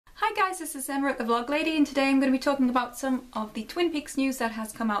Hi guys, this is Emma at the Vlog Lady, and today I'm going to be talking about some of the Twin Peaks news that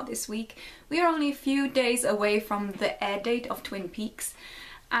has come out this week. We are only a few days away from the air date of Twin Peaks,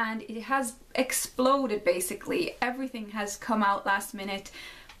 and it has exploded basically. Everything has come out last minute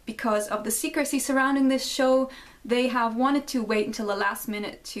because of the secrecy surrounding this show. They have wanted to wait until the last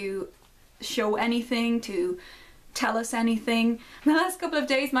minute to show anything, to tell us anything. The last couple of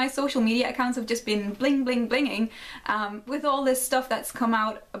days my social media accounts have just been bling bling blinging with all this stuff that's come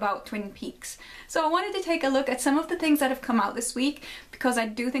out about Twin Peaks. So I wanted to take a look at some of the things that have come out this week because I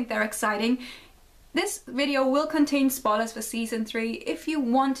do think they're exciting. This video will contain spoilers for season 3 if you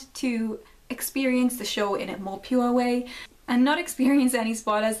want to experience the show in a more pure way and not experience any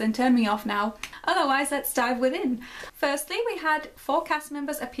spoilers, then turn me off now. Otherwise, let's dive within. Firstly, we had 4 cast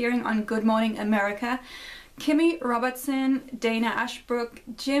members appearing on Good Morning America. Kimmy Robertson, Dana Ashbrook,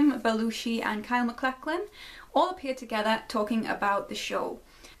 Jim Belushi and Kyle MacLachlan all appeared together talking about the show.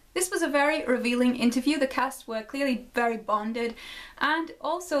 This was a very revealing interview. The cast were clearly very bonded and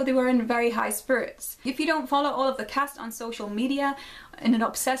also they were in very high spirits. If you don't follow all of the cast on social media in an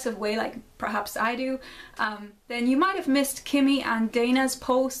obsessive way like perhaps I do, then you might have missed Kimmy and Dana's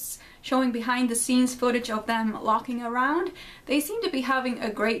posts showing behind the scenes footage of them locking around. They seem to be having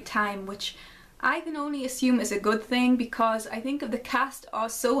a great time, which I can only assume is a good thing because I think if the cast are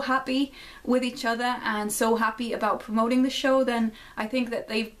so happy with each other and so happy about promoting the show, then I think that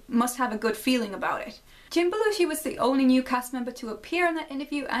they must have a good feeling about it. Jim Belushi was the only new cast member to appear in that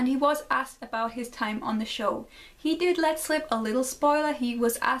interview, and he was asked about his time on the show. He did let slip a little spoiler. He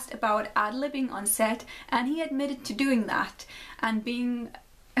was asked about ad-libbing on set and he admitted to doing that and being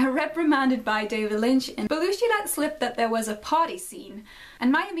reprimanded by David Lynch, and Belushi let slip that there was a party scene,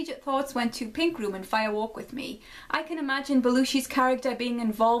 and my immediate thoughts went to Pink Room and Fire Walk With Me. I can imagine Belushi's character being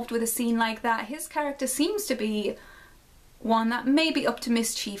involved with a scene like that. His character seems to be one that may be up to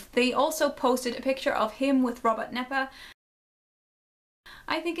mischief. They also posted a picture of him with Robert Nepper.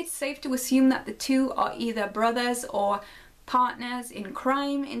 I think it's safe to assume that the two are either brothers or partners in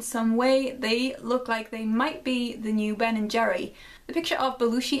crime in some way. They look like they might be the new Ben and Jerry. The picture of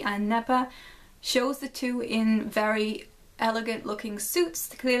Belushi and Nepper shows the two in very elegant looking suits.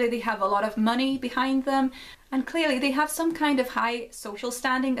 Clearly they have a lot of money behind them and clearly they have some kind of high social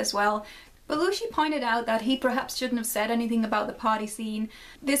standing as well. Belushi pointed out that he perhaps shouldn't have said anything about the party scene.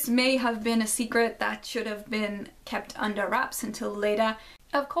 This may have been a secret that should have been kept under wraps until later.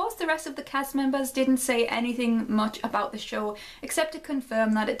 Of course, the rest of the cast members didn't say anything much about the show except to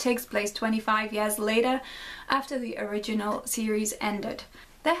confirm that it takes place 25 years later after the original series ended.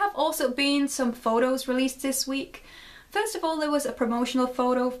 There have also been some photos released this week. First of all, there was a promotional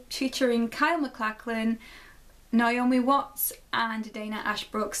photo featuring Kyle MacLachlan, Naomi Watts and Dana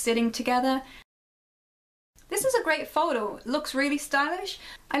Ashbrook sitting together. This is a great photo. It looks really stylish.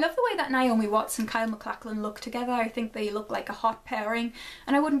 I love the way that Naomi Watts and Kyle MacLachlan look together. I think they look like a hot pairing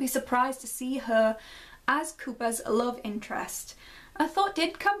and I wouldn't be surprised to see her as Cooper's love interest. A thought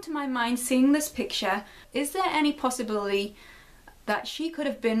did come to my mind seeing this picture. Is there any possibility that she could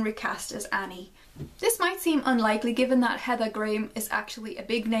have been recast as Annie? This might seem unlikely given that Heather Graham is actually a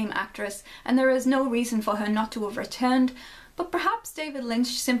big name actress and there is no reason for her not to have returned, but perhaps David Lynch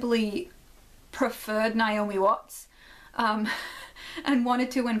simply preferred Naomi Watts and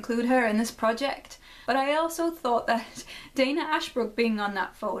wanted to include her in this project. But I also thought that Dana Ashbrook being on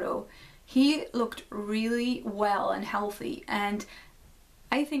that photo, he looked really well and healthy, and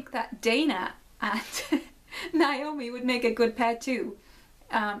I think that Dana and Naomi would make a good pair too,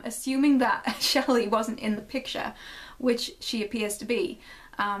 assuming that Shelley wasn't in the picture, which she appears to be.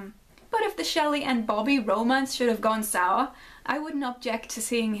 But if the Shelley and Bobby romance should have gone sour, I wouldn't object to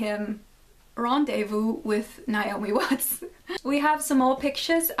seeing him rendezvous with Naomi Watts. We have some more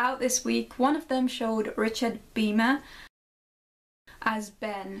pictures out this week. One of them showed Richard Beamer as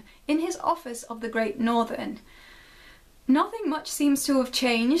Ben in his office of the Great Northern. Nothing much seems to have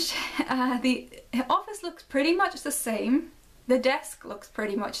changed. The office looks pretty much the same. The desk looks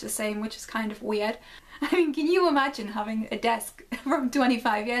pretty much the same, which is kind of weird. I mean, can you imagine having a desk from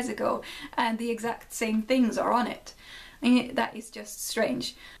 25 years ago and the exact same things are on it? I mean, that is just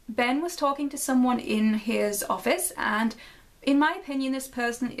strange. Ben was talking to someone in his office and in my opinion this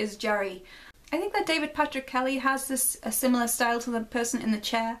person is Jerry. I think that David Patrick Kelly has a similar style to the person in the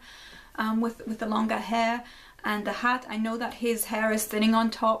chair with the longer hair and the hat. I know that his hair is thinning on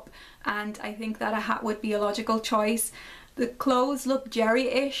top and I think that a hat would be a logical choice. The clothes look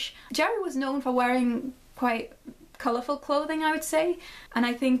Jerry-ish. Jerry was known for wearing quite colourful clothing, I would say, and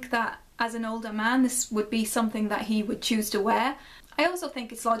I think that as an older man this would be something that he would choose to wear. I also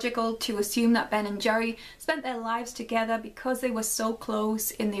think it's logical to assume that Ben and Jerry spent their lives together because they were so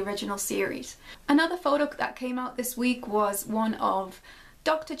close in the original series. Another photo that came out this week was one of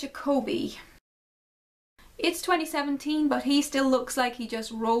Dr. Jacoby. It's 2017, but he still looks like he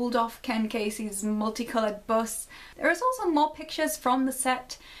just rolled off Ken Casey's multicolored bus. There is also more pictures from the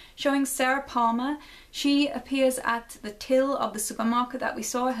set showing Sarah Palmer. She appears at the till of the supermarket that we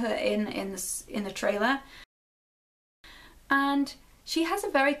saw her in the trailer. And she has a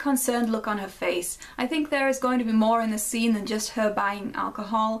very concerned look on her face. I think there is going to be more in the scene than just her buying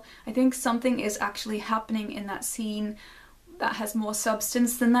alcohol. I think something is actually happening in that scene that has more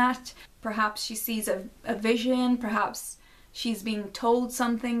substance than that. Perhaps she sees a vision, perhaps she's being told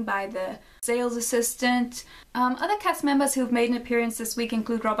something by the sales assistant. Other cast members who've made an appearance this week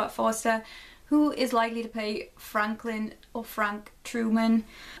include Robert Forster, who is likely to play Franklin or Frank Truman.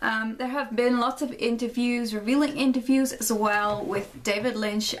 There have been lots of interviews, revealing interviews as well with David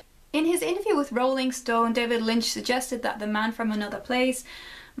Lynch. In his interview with Rolling Stone, David Lynch suggested that the man from another place,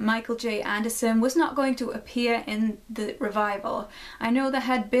 Michael J. Anderson, was not going to appear in the revival. I know there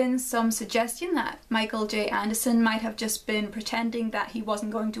had been some suggestion that Michael J. Anderson might have just been pretending that he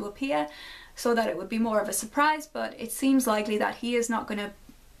wasn't going to appear so that it would be more of a surprise, but it seems likely that he is not going to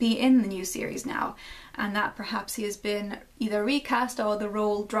be in the new series now, and that perhaps he has been either recast or the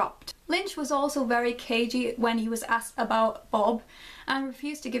role dropped. Lynch was also very cagey when he was asked about Bob and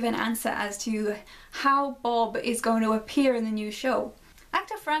refused to give an answer as to how Bob is going to appear in the new show.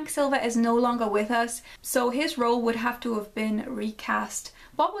 Actor Frank Silva is no longer with us, so his role would have to have been recast.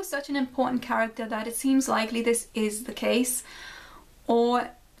 Bob was such an important character that it seems likely this is the case,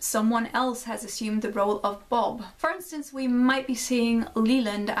 or someone else has assumed the role of Bob. For instance, we might be seeing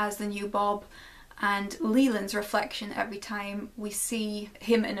Leland as the new Bob, and Leland's reflection every time we see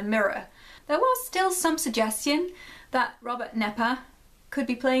him in a mirror. There was still some suggestion that Robert Nepper could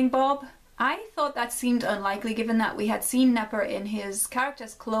be playing Bob. I thought that seemed unlikely given that we had seen Nepper in his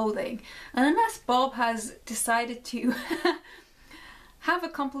character's clothing, and unless Bob has decided to have a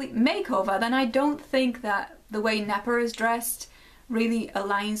complete makeover, then I don't think that the way Nepper is dressed really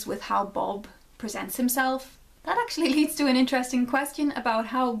aligns with how Bob presents himself. That actually leads to an interesting question about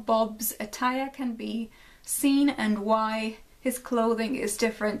how Bob's attire can be seen and why his clothing is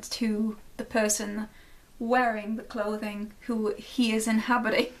different to the person wearing the clothing who he is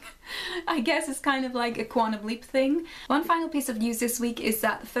inhabiting. I guess it's kind of like a quantum leap thing. One final piece of news this week is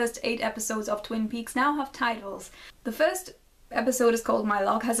that the first 8 episodes of Twin Peaks now have titles. The first episode is called My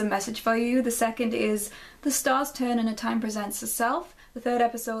Log Has a Message for You. The second is The Stars Turn and a Time Presents Itself. The third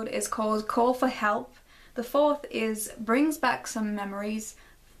episode is called Call for Help. The fourth is Brings Back Some Memories.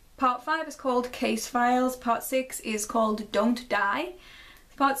 Part 5 is called Case Files. Part 6 is called Don't Die.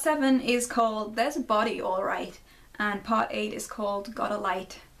 Part 7 is called There's a Body Alright. And Part 8 is called Got a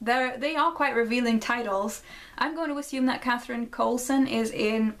Light. They are quite revealing titles. I'm going to assume that Catherine Coulson is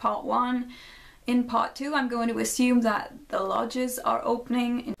in Part 1. In Part 2, I'm going to assume that the lodges are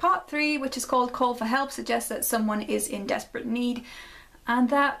opening. In Part 3, which is called Call for Help, suggests that someone is in desperate need, and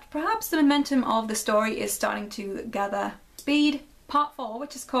that perhaps the momentum of the story is starting to gather speed. Part 4,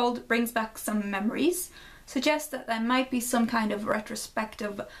 which is called Brings Back Some Memories, suggests that there might be some kind of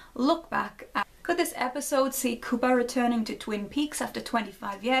retrospective look back at. Could this episode see Cooper returning to Twin Peaks after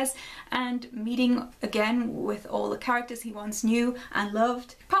 25 years and meeting again with all the characters he once knew and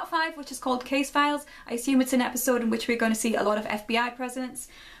loved? Part 5, which is called Case Files, I assume it's an episode in which we're going to see a lot of FBI presence.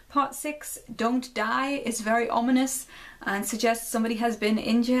 Part 6, Don't Die, is very ominous and suggests somebody has been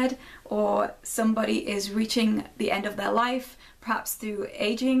injured or somebody is reaching the end of their life, perhaps through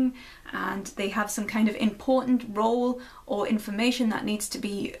aging, and they have some kind of important role or information that needs to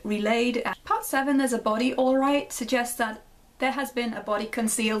be relayed. Part 7, There's a Body Alright, suggests that there has been a body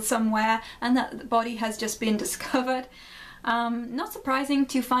concealed somewhere and that the body has just been discovered. Not surprising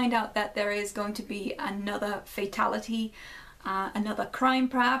to find out that there is going to be another fatality, another crime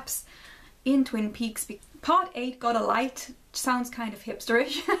perhaps, in Twin Peaks. Part 8, Got a Light, sounds kind of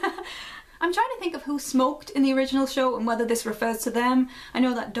hipsterish. I'm trying to think of who smoked in the original show and whether this refers to them. I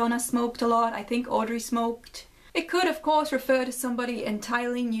know that Donna smoked a lot, I think Audrey smoked. It could of course refer to somebody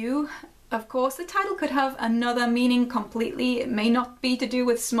entirely new. Of course the title could have another meaning completely. It may not be to do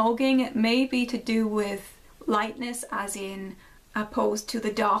with smoking, it may be to do with lightness as in opposed to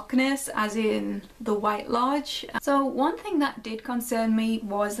the darkness as in the White Lodge. So one thing that did concern me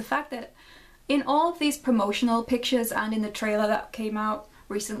was the fact that in all of these promotional pictures and in the trailer that came out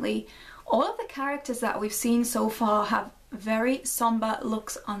recently, all of the characters that we've seen so far have very somber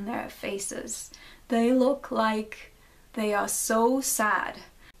looks on their faces. They look like they are so sad.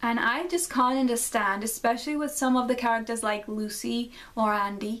 And I just can't understand, especially with some of the characters like Lucy or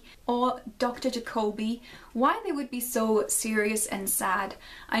Andy or Dr. Jacoby, why they would be so serious and sad.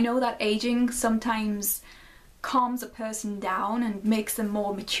 I know that aging sometimes calms a person down and makes them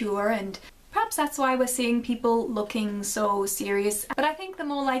more mature, and perhaps that's why we're seeing people looking so serious. But I think the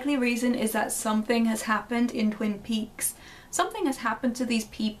more likely reason is that something has happened in Twin Peaks. Something has happened to these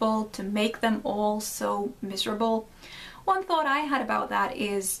people to make them all so miserable. One thought I had about that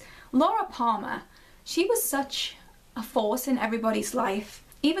is Laura Palmer. She was such a force in everybody's life.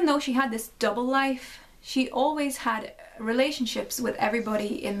 Even though she had this double life, she always had relationships with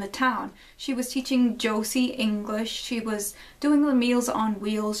everybody in the town. She was teaching Josie English, she was doing the Meals on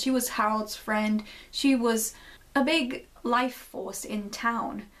Wheels, she was Harold's friend, she was a big life force in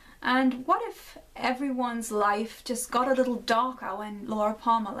town. And what if everyone's life just got a little darker when Laura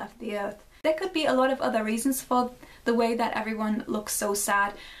Palmer left the earth? There could be a lot of other reasons for the way that everyone looks so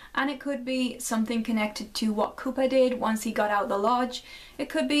sad, and it could be something connected to what Cooper did once he got out of the lodge. It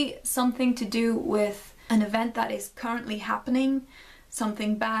could be something to do with an event that is currently happening,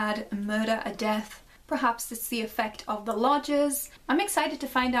 something bad, a murder, a death. Perhaps it's the effect of the lodges. I'm excited to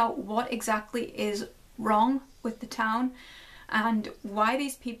find out what exactly is wrong with the town and why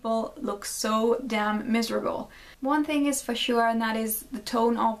these people look so damn miserable. One thing is for sure, and that is the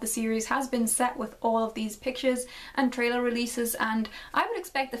tone of the series has been set with all of these pictures and trailer releases, and I would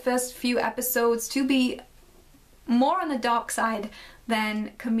expect the first few episodes to be more on the dark side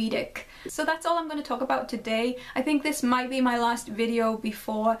than comedic. So that's all I'm going to talk about today. I think this might be my last video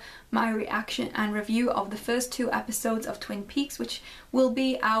before my reaction and review of the first 2 episodes of Twin Peaks, which will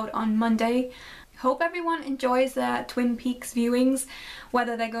be out on Monday. Hope everyone enjoys their Twin Peaks viewings,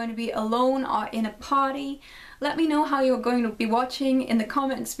 whether they're going to be alone or in a party. Let me know how you're going to be watching in the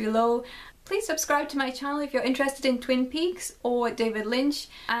comments below. Please subscribe to my channel if you're interested in Twin Peaks or David Lynch,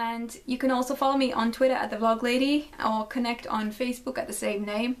 and you can also follow me on Twitter at The Vlog Lady or connect on Facebook at the same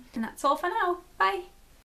name. And that's all for now. Bye!